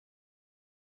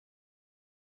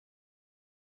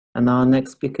And our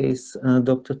next speaker is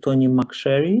Dr. Tony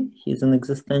McSherry. He's an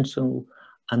existential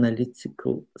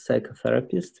analytical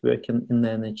psychotherapist working in the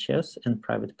NHS and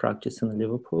private practice in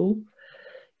Liverpool.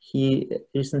 He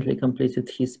recently completed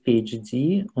his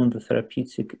PhD on the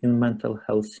therapeutic in mental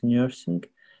health nursing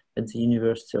at the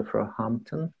University of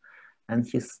Roehampton. And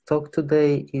his talk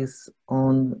today is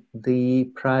on the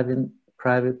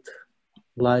private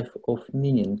life of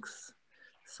meanings,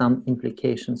 some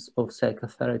implications of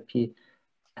psychotherapy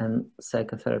and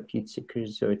psychotherapeutic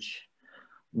research.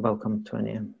 Welcome,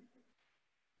 Tony.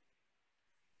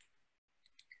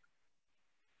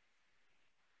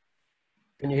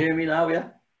 Can you hear me now, yeah?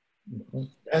 Mm-hmm.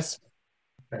 Yes.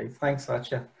 Okay, thanks,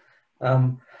 Satya.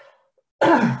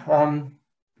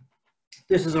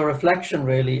 This is a reflection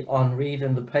really on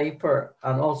reading the paper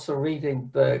and also reading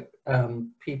the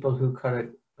people who kind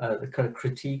of the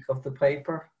critique of the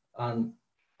paper. And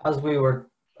as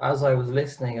I was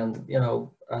listening, and you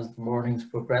know, as the mornings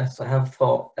progressed, I have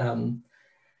thought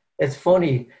it's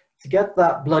funny to get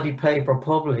that bloody paper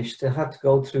published. They had to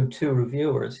go through 2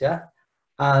 reviewers, yeah,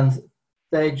 and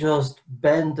they just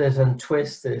bend it and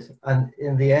twist it, and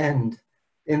in the end,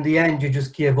 you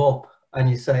just give up and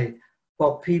you say,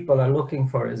 what people are looking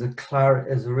for is a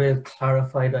real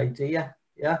clarified idea,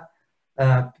 yeah,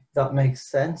 that makes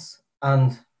sense.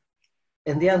 And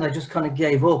in the end, I just kind of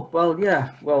gave up. Well,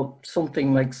 yeah, well,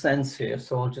 something makes sense here,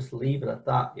 so I'll just leave it at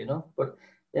that, you know. But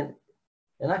in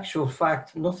actual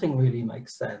fact, nothing really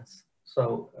makes sense.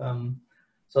 So,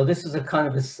 so this is a kind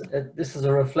of this is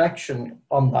a reflection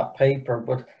on that paper,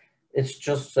 but it's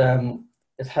just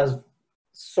it has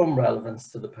some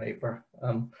relevance to the paper.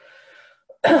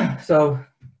 So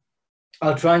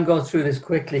I'll try and go through this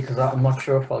quickly because I'm not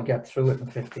sure if I'll get through it in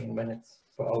 15 minutes,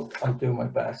 but I'll do my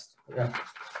best. Yeah.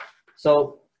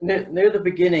 So near the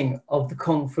beginning of the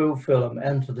Kung Fu film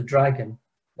Enter the Dragon,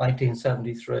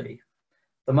 1973,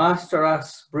 the master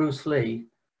asks Bruce Lee,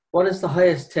 what is the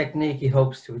highest technique he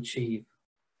hopes to achieve?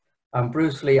 And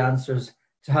Bruce Lee answers,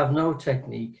 to have no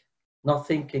technique, not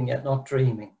thinking yet not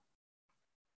dreaming.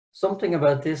 Something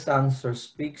about this answer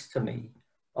speaks to me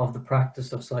of the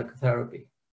practice of psychotherapy.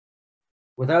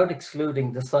 Without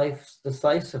excluding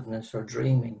decisiveness or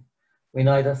dreaming, we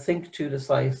neither think too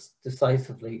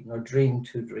decisively nor dream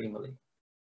too dreamily.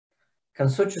 Can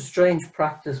such a strange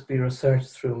practice be researched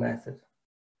through method,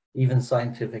 even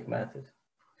scientific method?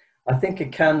 I think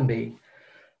it can be,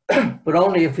 but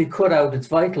only if we cut out its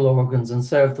vital organs and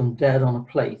serve them dead on a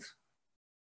plate.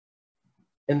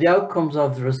 In the outcomes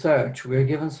of the research, we are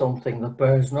given something that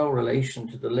bears no relation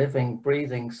to the living,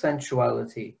 breathing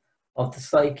sensuality of the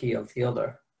psyche of the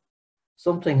other.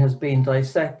 Something has been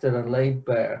dissected and laid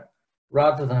bare,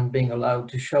 rather than being allowed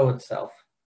to show itself.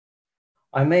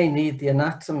 I may need the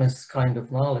anatomist's kind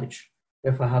of knowledge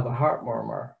if I have a heart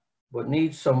murmur, but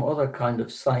need some other kind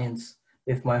of science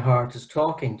if my heart is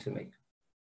talking to me.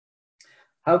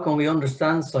 How can we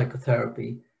understand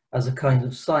psychotherapy as a kind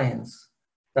of science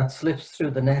that slips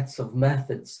through the nets of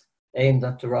methods aimed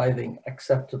at deriving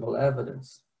acceptable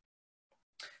evidence?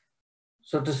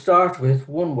 So to start with,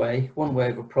 one way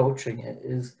of approaching it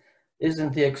is,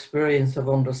 isn't the experience of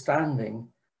understanding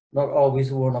not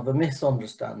always one of a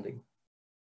misunderstanding?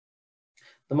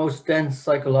 The most dense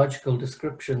psychological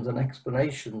descriptions and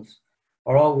explanations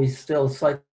are always still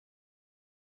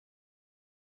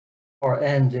or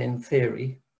end in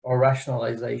theory or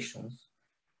rationalizations,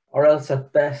 or else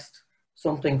at best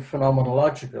something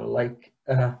phenomenological like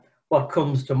what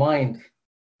comes to mind,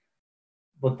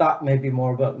 but that may be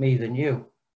more about me than you.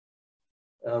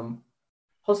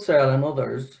 Husserl and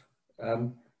others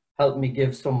help me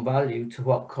give some value to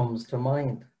what comes to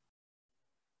mind,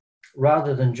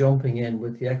 rather than jumping in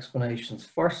with the explanations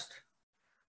first.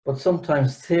 But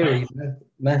sometimes theory,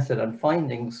 method, and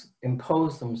findings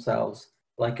impose themselves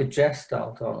like a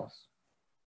gestalt on us.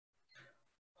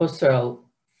 Husserl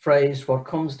phrased what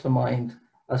comes to mind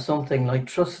as something like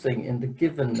trusting in the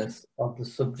givenness of the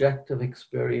subjective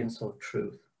experience of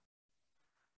truth.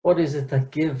 What is it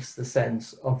that gives the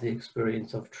sense of the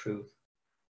experience of truth?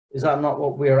 Is that not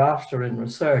what we're after in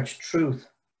research, truth?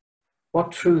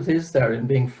 What truth is there in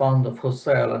being fond of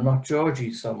Husserl and not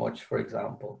Georgi so much, for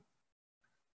example?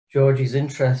 Georgi's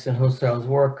interest in Husserl's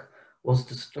work was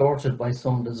distorted by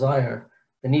some desire,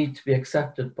 the need to be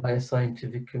accepted by a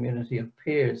scientific community of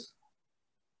peers.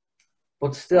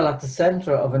 But still, at the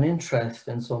center of an interest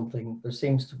in something, there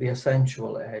seems to be a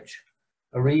sensual edge,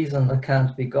 a reason that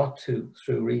can't be got to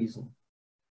through reason.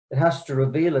 It has to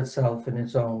reveal itself in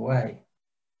its own way.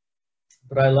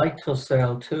 But I liked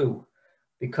Husserl too,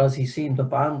 because he seemed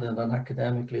abandoned and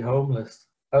academically homeless,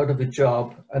 out of a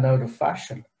job and out of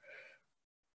fashion.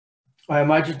 I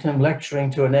imagined him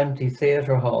lecturing to an empty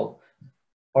theatre hall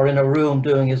or in a room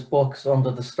doing his books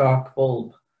under the stark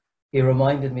bulb. He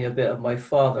reminded me a bit of my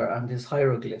father and his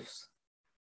hieroglyphs.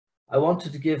 I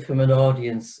wanted to give him an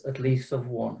audience at least of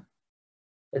one.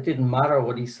 It didn't matter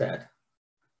what he said,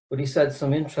 but he said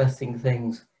some interesting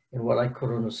things in what I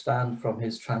could understand from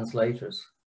his translators.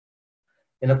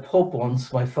 In a pub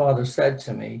once, my father said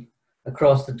to me,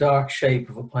 across the dark shape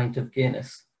of a pint of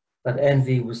Guinness, that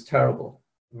envy was terrible,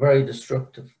 very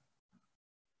destructive.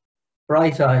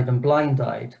 Bright-eyed and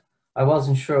blind-eyed, I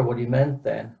wasn't sure what he meant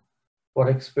then, what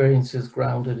experiences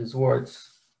grounded his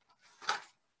words.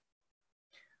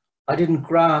 I didn't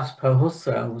grasp how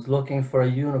Husserl was looking for a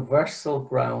universal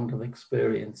ground of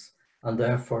experience and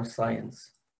therefore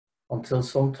science, until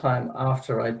some time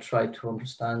after I'd tried to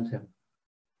understand him.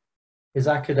 His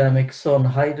academic son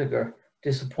Heidegger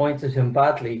disappointed him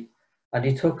badly, and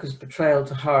he took his betrayal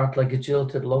to heart like a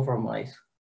jilted lover might.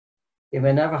 He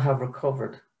may never have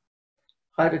recovered.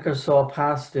 Heidegger saw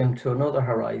past him to another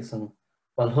horizon,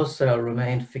 while Husserl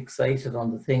remained fixated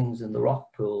on the things in the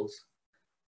rock pools.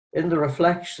 In the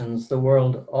reflections, the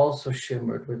world also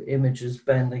shimmered with images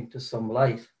bending to some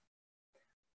light.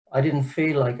 I didn't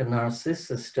feel like a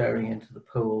Narcissus staring into the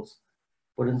pools,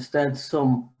 but instead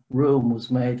some room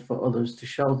was made for others to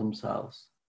show themselves.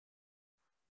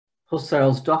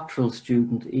 Husserl's doctoral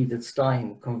student, Edith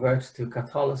Stein, converted to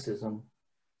Catholicism,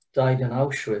 died in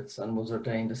Auschwitz and was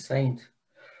ordained a saint.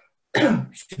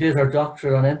 She did her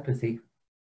doctorate on empathy.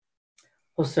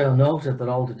 Husserl noted that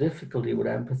all the difficulty with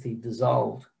empathy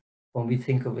dissolved when we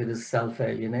think of it as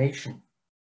self-alienation.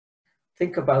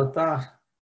 Think about that.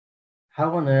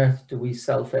 How on earth do we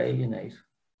self-alienate?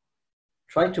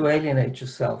 Try to alienate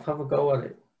yourself, have a go at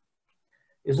it.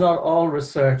 Is not all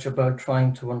research about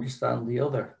trying to understand the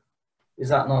other? Is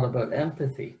that not about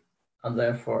empathy and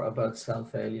therefore about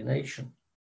self-alienation?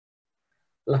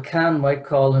 Lacan might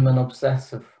call him an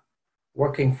obsessive,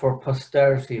 working for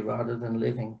posterity rather than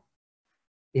living.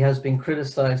 He has been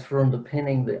criticized for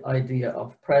underpinning the idea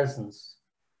of presence,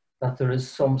 that there is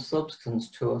some substance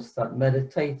to us that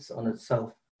meditates on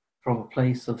itself from a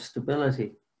place of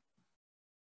stability.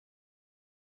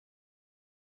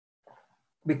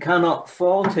 We cannot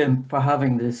fault him for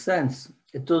having this sense.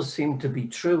 It does seem to be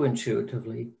true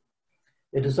intuitively.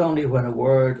 It is only when a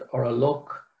word or a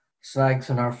look snags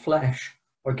in our flesh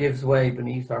or gives way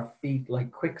beneath our feet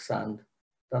like quicksand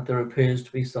that there appears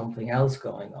to be something else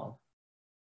going on.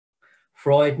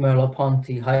 Freud,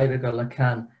 Merleau-Ponty, Heidegger,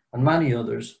 Lacan, and many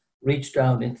others reached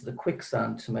down into the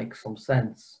quicksand to make some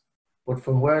sense. But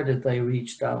from where did they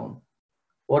reach down?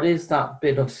 What is that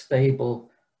bit of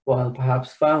stable, while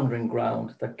perhaps foundering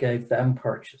ground that gave them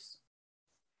purchase?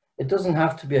 It doesn't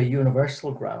have to be a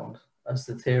universal ground, as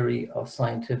the theory of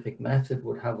scientific method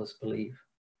would have us believe.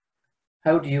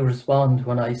 How do you respond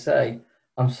when I say,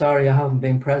 I'm sorry I haven't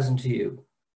been present to you?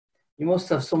 You must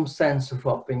have some sense of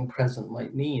what being present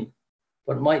might mean,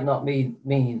 but it might not be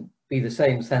the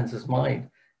same sense as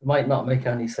mine. It might not make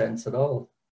any sense at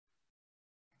all.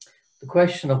 The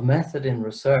question of method in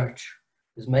research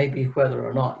is maybe whether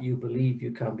or not you believe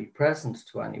you can be present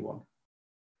to anyone.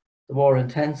 The more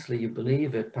intensely you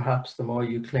believe it, perhaps the more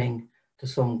you cling to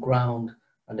some ground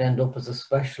and end up as a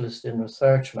specialist in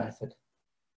research method.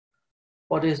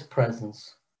 What is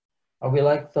presence? Are we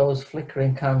like those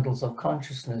flickering candles of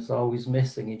consciousness, always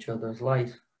missing each other's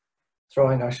light,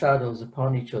 throwing our shadows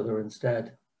upon each other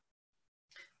instead?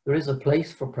 There is a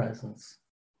place for presence.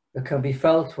 It can be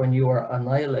felt when you are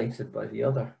annihilated by the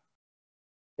other.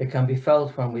 It can be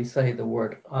felt when we say the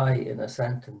word I in a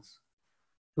sentence.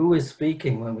 Who is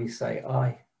speaking when we say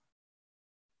I?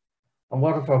 And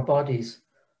what of our bodies?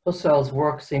 Husserl's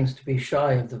work seems to be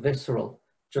shy of the visceral,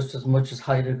 just as much as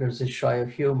Heidegger's is shy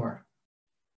of humor.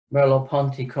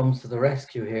 Merleau-Ponty comes to the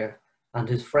rescue here, and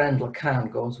his friend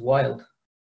Lacan goes wild.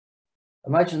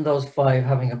 Imagine those five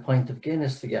having a pint of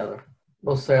Guinness together.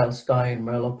 Husserl, Stein,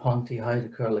 Merleau-Ponty,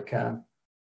 Heidegger, Lacan.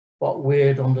 What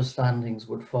weird understandings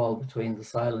would fall between the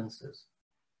silences?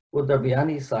 Would there be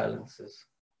any silences?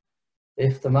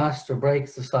 If the master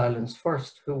breaks the silence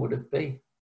first, who would it be?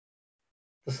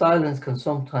 The silence can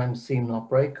sometimes seem not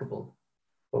breakable,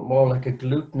 but more like a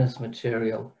glutinous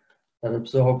material that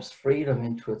absorbs freedom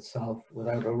into itself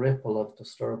without a ripple of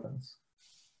disturbance.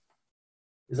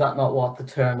 Is that not what the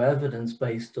term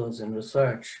evidence-based does in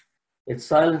research? It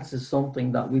silences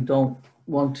something that we don't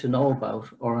want to know about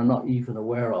or are not even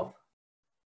aware of.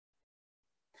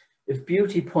 If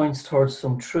beauty points towards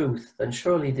some truth, then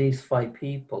surely these five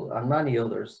people and many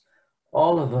others,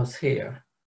 all of us here,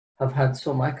 have had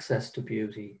some access to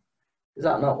beauty. Is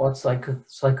that not what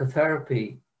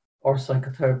psychotherapy or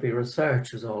psychotherapy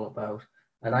research is all about?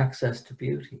 and access to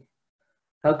beauty?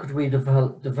 How could we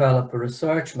develop a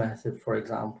research method, for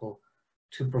example,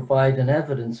 to provide an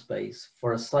evidence base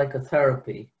for a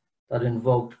psychotherapy that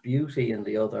invoked beauty in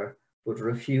the other but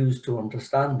refused to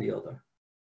understand the other?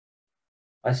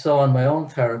 I saw in my own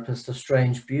therapist a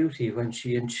strange beauty when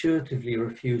she intuitively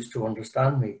refused to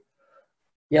understand me,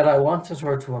 yet I wanted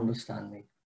her to understand me.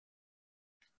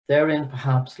 Therein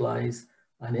perhaps lies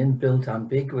an inbuilt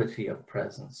ambiguity of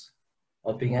presence,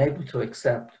 of being able to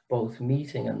accept both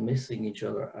meeting and missing each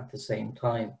other at the same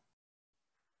time.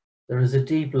 There is a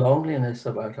deep loneliness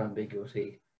about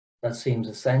ambiguity that seems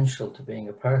essential to being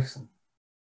a person.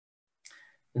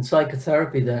 In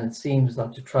psychotherapy, then, it seems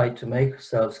that to try to make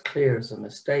ourselves clear is a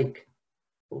mistake,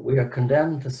 but we are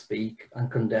condemned to speak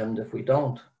and condemned if we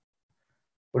don't.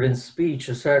 But in speech,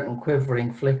 a certain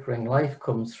quivering, flickering life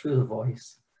comes through the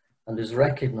voice and is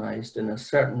recognized in a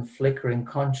certain flickering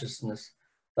consciousness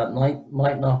that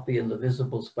might not be in the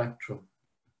visible spectrum.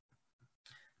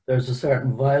 There's a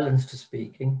certain violence to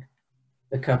speaking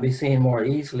that can be seen more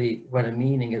easily when a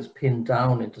meaning is pinned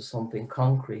down into something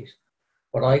concrete,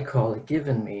 what I call a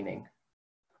given meaning.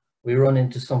 We run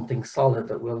into something solid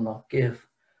that will not give,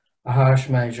 a harsh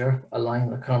measure, a line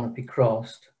that cannot be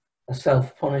crossed, a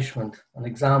self-punishment, an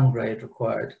exam grade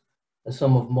required, a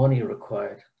sum of money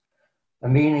required. A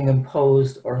meaning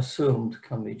imposed or assumed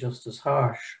can be just as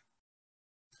harsh.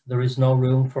 There is no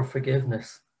room for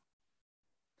forgiveness.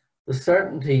 The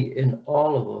certainty in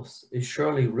all of us is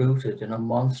surely rooted in a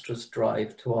monstrous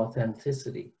drive to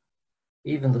authenticity,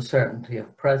 even the certainty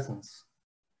of presence.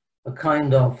 A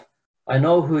kind of, I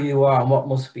know who you are and what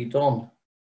must be done.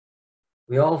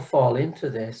 We all fall into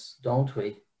this, don't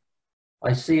we?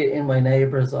 I see it in my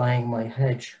neighbours eyeing my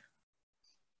hedge.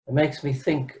 It makes me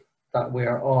think that we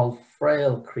are all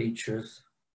frail creatures,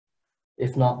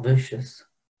 if not vicious,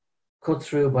 cut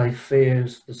through by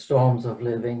fears, the storms of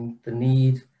living, the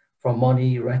need for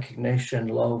money, recognition,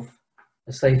 love,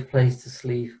 a safe place to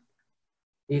sleep,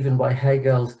 even by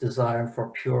Hegel's desire for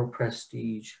pure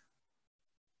prestige.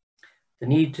 The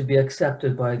need to be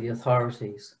accepted by the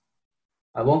authorities.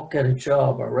 I won't get a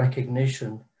job or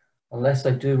recognition unless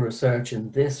I do research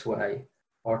in this way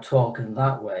or talk in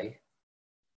that way.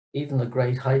 Even the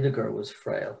great Heidegger was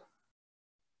frail.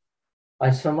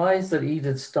 I surmise that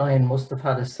Edith Stein must have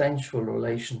had a sensual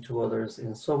relation to others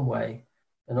in some way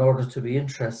in order to be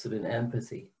interested in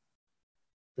empathy.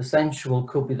 The sensual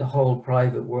could be the whole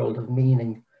private world of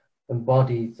meaning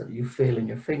embodied that you feel in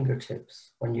your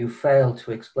fingertips when you fail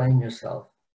to explain yourself.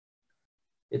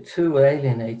 It too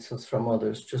alienates us from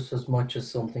others just as much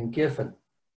as something given.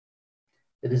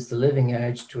 It is the living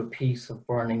edge to a piece of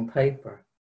burning paper.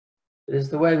 It is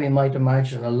the way we might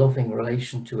imagine a loving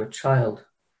relation to a child.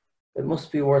 It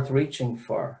must be worth reaching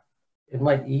for. It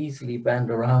might easily bend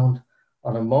around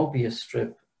on a Mobius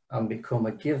strip and become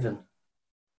a given.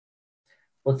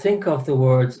 But think of the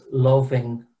words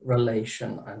loving,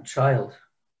 relation, and child.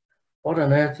 What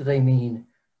on earth do they mean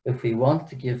if we want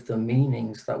to give them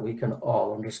meanings that we can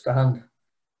all understand?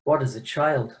 What is a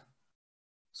child?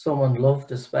 Someone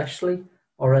loved especially,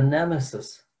 or a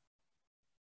nemesis?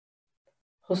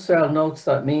 Husserl notes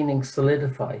that meanings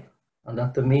solidify and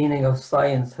that the meaning of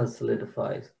science has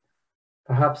solidified.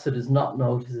 Perhaps it is not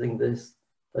noticing this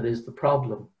that is the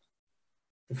problem.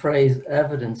 The phrase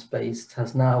evidence-based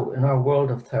has now, in our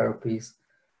world of therapies,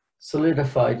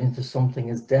 solidified into something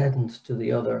as deadened to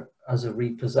the other as a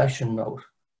repossession note.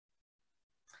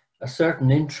 A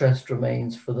certain interest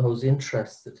remains for those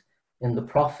interested in the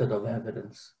profit of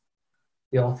evidence.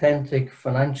 The authentic,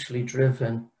 financially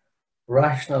driven,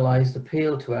 rationalized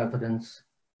appeal to evidence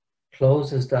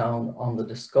closes down on the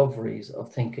discoveries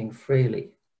of thinking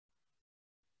freely.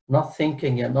 Not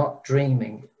thinking yet not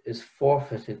dreaming is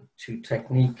forfeited to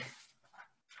technique.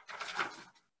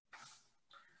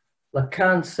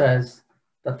 Lacan says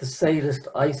that the sadist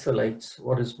isolates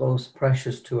what is most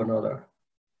precious to another.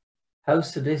 How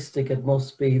sadistic it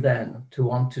must be then to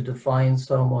want to define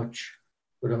so much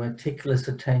with a meticulous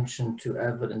attention to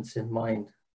evidence in mind,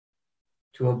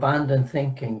 to abandon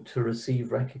thinking to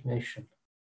receive recognition.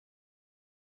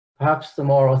 Perhaps the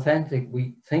more authentic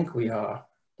we think we are,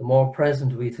 the more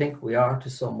present we think we are to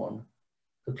someone,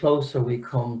 the closer we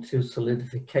come to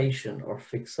solidification or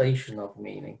fixation of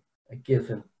meaning, a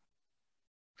given.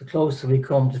 The closer we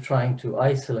come to trying to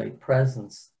isolate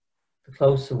presence, the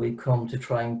closer we come to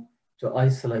trying to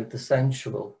isolate the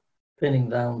sensual, pinning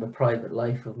down the private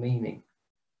life of meaning.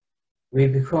 We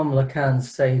become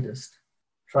Lacan's sadist,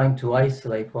 trying to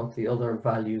isolate what the other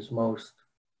values most.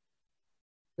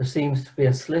 There seems to be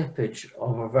a slippage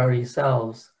of our very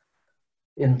selves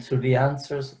into the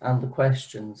answers and the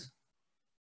questions,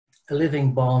 a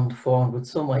living bond formed with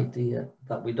some idea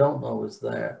that we don't know is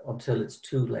there until it's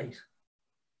too late.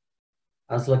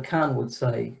 As Lacan would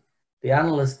say, the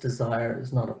analyst's desire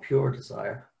is not a pure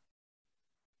desire.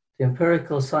 The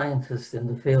empirical scientist in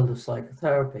the field of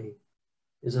psychotherapy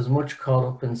is as much caught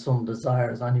up in some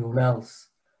desire as anyone else,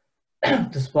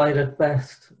 despite at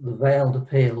best the veiled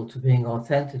appeal to being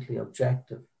authentically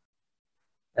objective,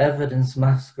 evidence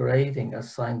masquerading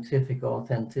as scientific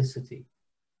authenticity,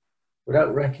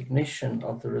 without recognition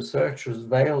of the researcher's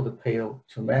veiled appeal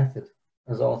to method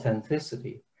as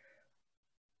authenticity,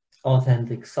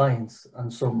 authentic science,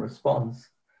 and some response.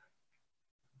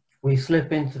 We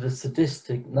slip into the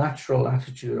sadistic, natural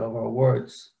attitude of our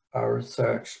words, our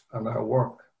research, and our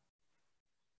work.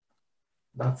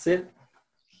 That's it.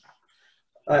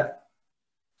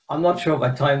 I'm not sure if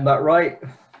I timed that right,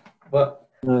 but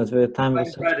no, the time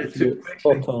was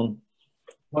spot on.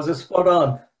 Was it spot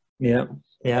on? Yeah,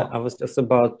 yeah. I was just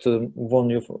about to warn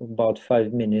you for about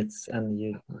 5 minutes, and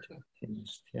you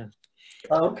finished. Yeah.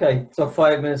 Okay, so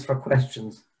 5 minutes for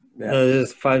questions. Yeah.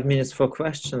 There's 5 minutes for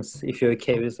questions, if you're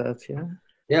okay with that. Yeah.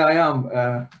 Yeah, I am.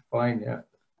 Fine. Yeah.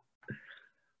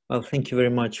 Well, thank you very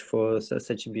much for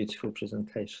such a beautiful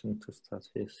presentation to start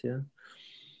with. Yeah.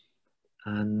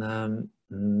 And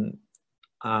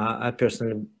I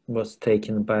personally was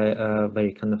taken by a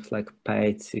very kind of like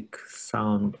poetic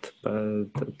sound to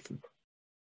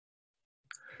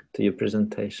your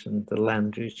presentation, the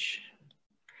language,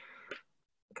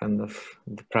 kind of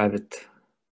the private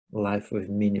life with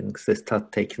meanings. They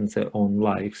start taking their own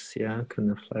lives. Yeah,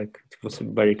 kind of like it was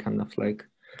very kind of like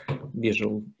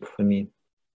visual for me.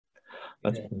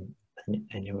 But yeah.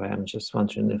 Anyway, I'm just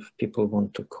wondering if people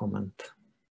want to comment.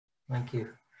 Thank you.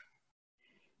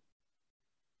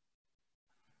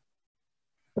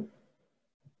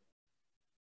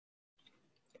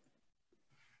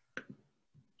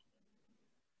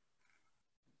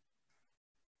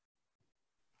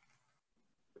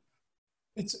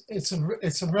 It's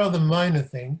a rather minor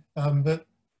thing, but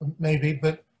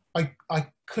I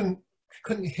couldn't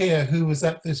hear who was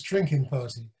at this drinking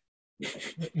party,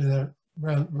 you know,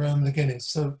 round the Guinness.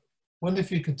 So, wonder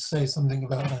if you could say something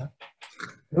about that.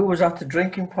 Who was at the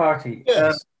drinking party?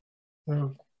 Yes.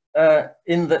 In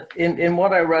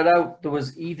what I read out, there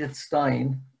was Edith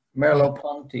Stein,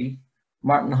 Merleau-Ponty,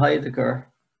 Martin Heidegger,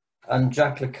 and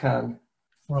Jacques Lacan.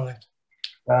 Right.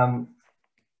 I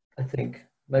think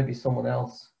maybe someone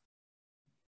else.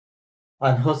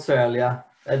 And Husserl, yeah,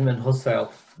 Edmund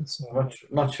Husserl.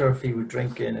 Not sure if he would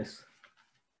drink Guinness.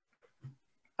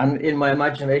 And in my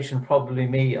imagination, probably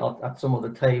me at some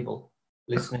other table,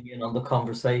 listening in on the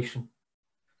conversation.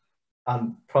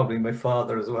 And probably my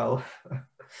father as well.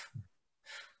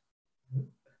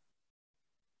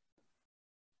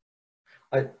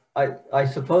 I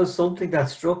suppose something that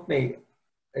struck me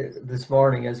this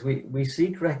morning is we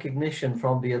seek recognition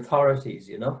from the authorities,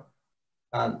 you know,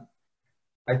 and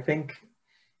I think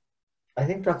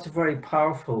that's a very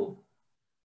powerful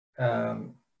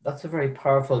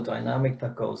dynamic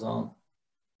that goes on.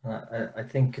 I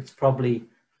think it's probably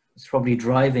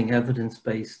driving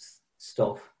evidence-based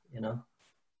stuff, you know.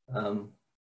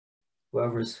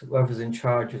 Whoever's in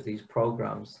charge of these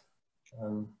programs.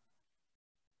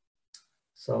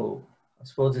 So I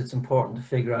suppose it's important to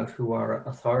figure out who our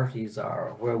authorities are,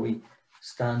 or where we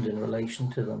stand in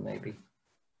relation to them, maybe.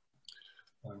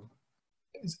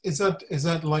 Is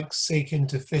that like seeking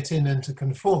to fit in and to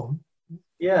conform?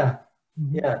 Yeah,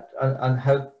 yeah, and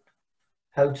how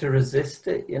to resist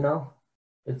it, you know?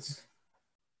 It's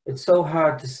so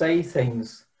hard to say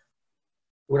things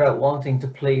without wanting to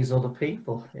please other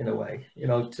people, in a way, you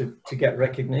know, to get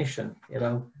recognition, you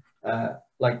know,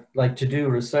 like to do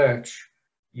research,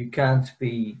 you can't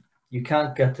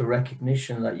get the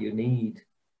recognition that you need.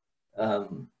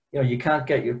 You know, you can't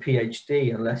get your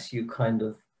PhD unless you kind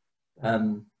of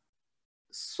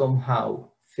somehow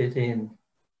fit in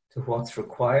to what's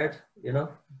required, you know,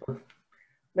 but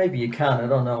maybe you can, I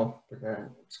don't know, but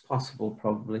it's possible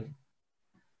probably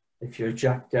if you're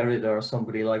Jacques Derrida or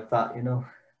somebody like that, you know.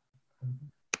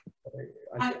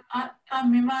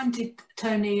 I'm reminded,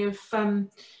 Tony, of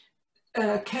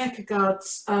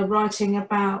Kierkegaard's writing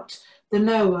about the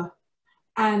knower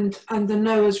and the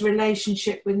knower's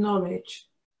relationship with knowledge.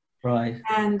 Right.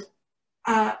 And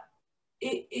our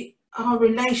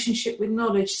relationship with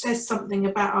knowledge says something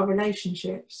about our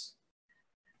relationships,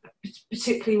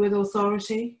 particularly with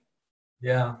authority.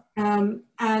 Yeah. And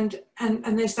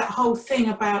there's that whole thing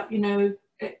about, you know,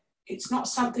 it's not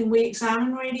something we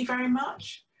examine really very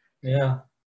much. Yeah.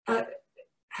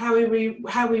 How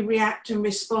we react and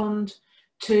respond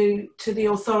to the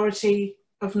authority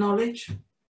of knowledge.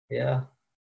 Yeah.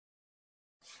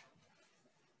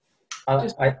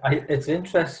 It's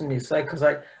interesting you say, because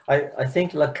I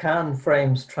think Lacan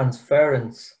frames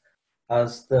transference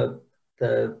as the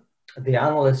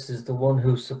analyst is the one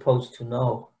who's supposed to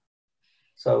know.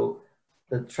 So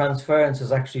the transference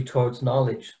is actually towards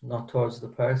knowledge, not towards the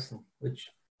person,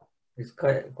 which is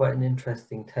quite an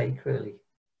interesting take, really,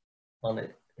 on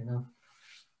it, you know.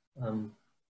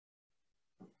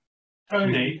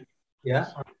 Tony? Yeah?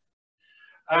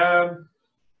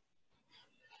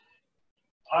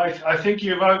 I think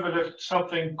you've overlooked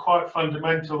something quite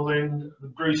fundamental in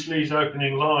Bruce Lee's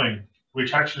opening line,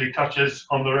 which actually touches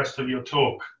on the rest of your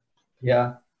talk.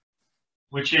 Yeah.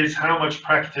 Which is how much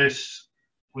practice,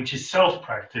 which is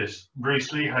self-practice,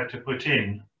 Bruce Lee had to put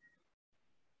in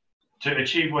to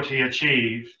achieve what he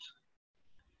achieved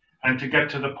and to get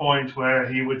to the point where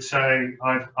he would say,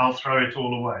 I'll throw it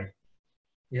all away.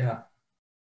 Yeah.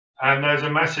 And there's a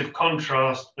massive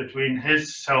contrast between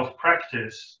his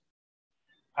self-practice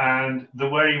and the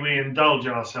way we indulge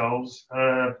ourselves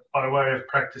by way of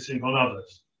practicing on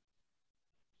others.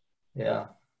 Yeah.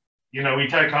 You know, we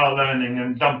take our learning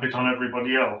and dump it on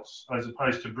everybody else, as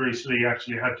opposed to Bruce Lee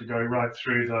actually had to go right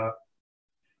through the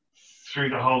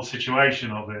whole situation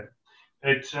of it.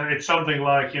 It's something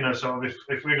like, you know, sort of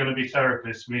if we're going to be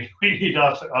therapists, we need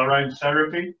our own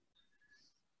therapy,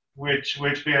 which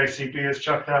BACP has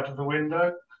chucked out of the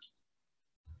window.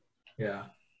 Yeah.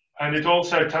 And it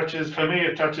also touches, for me,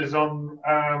 it touches on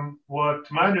what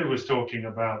Manu was talking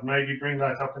about. Maybe bring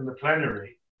that up in the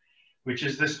plenary, which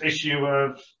is this issue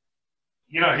of,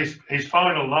 you know, his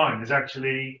final line is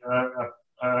actually,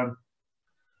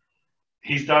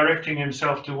 he's directing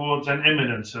himself towards an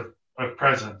imminence of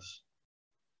presence.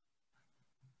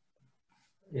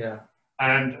 Yeah.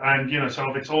 And you know,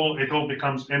 so it all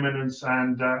becomes immanence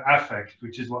and affect,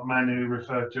 which is what Manu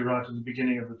referred to right at the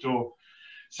beginning of the talk.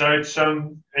 So it's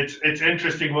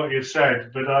interesting what you've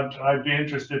said, but I'd be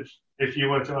interested if you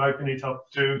were to open it up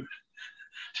to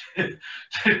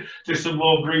some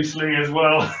more Bruce Lee as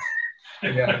well.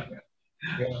 Yeah.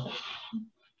 Yeah.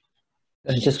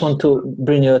 I just want to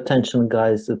bring your attention,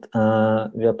 guys,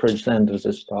 that we approach the end of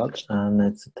this part, and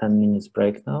it's a 10 minutes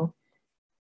break now.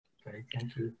 Okay,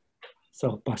 thank you. So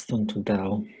I'll pass on to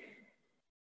Dal.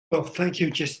 Well, thank you.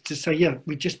 Just to say, yeah,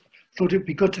 we just thought it'd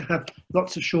be good to have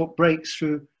lots of short breaks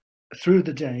through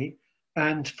the day,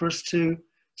 and for us to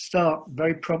start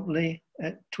very promptly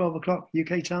at 12 o'clock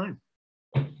UK time.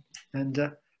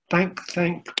 And thanks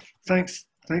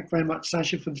very much,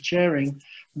 Sasha, for the chairing,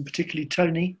 and particularly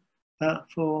Tony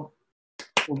for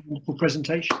a wonderful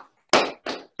presentation.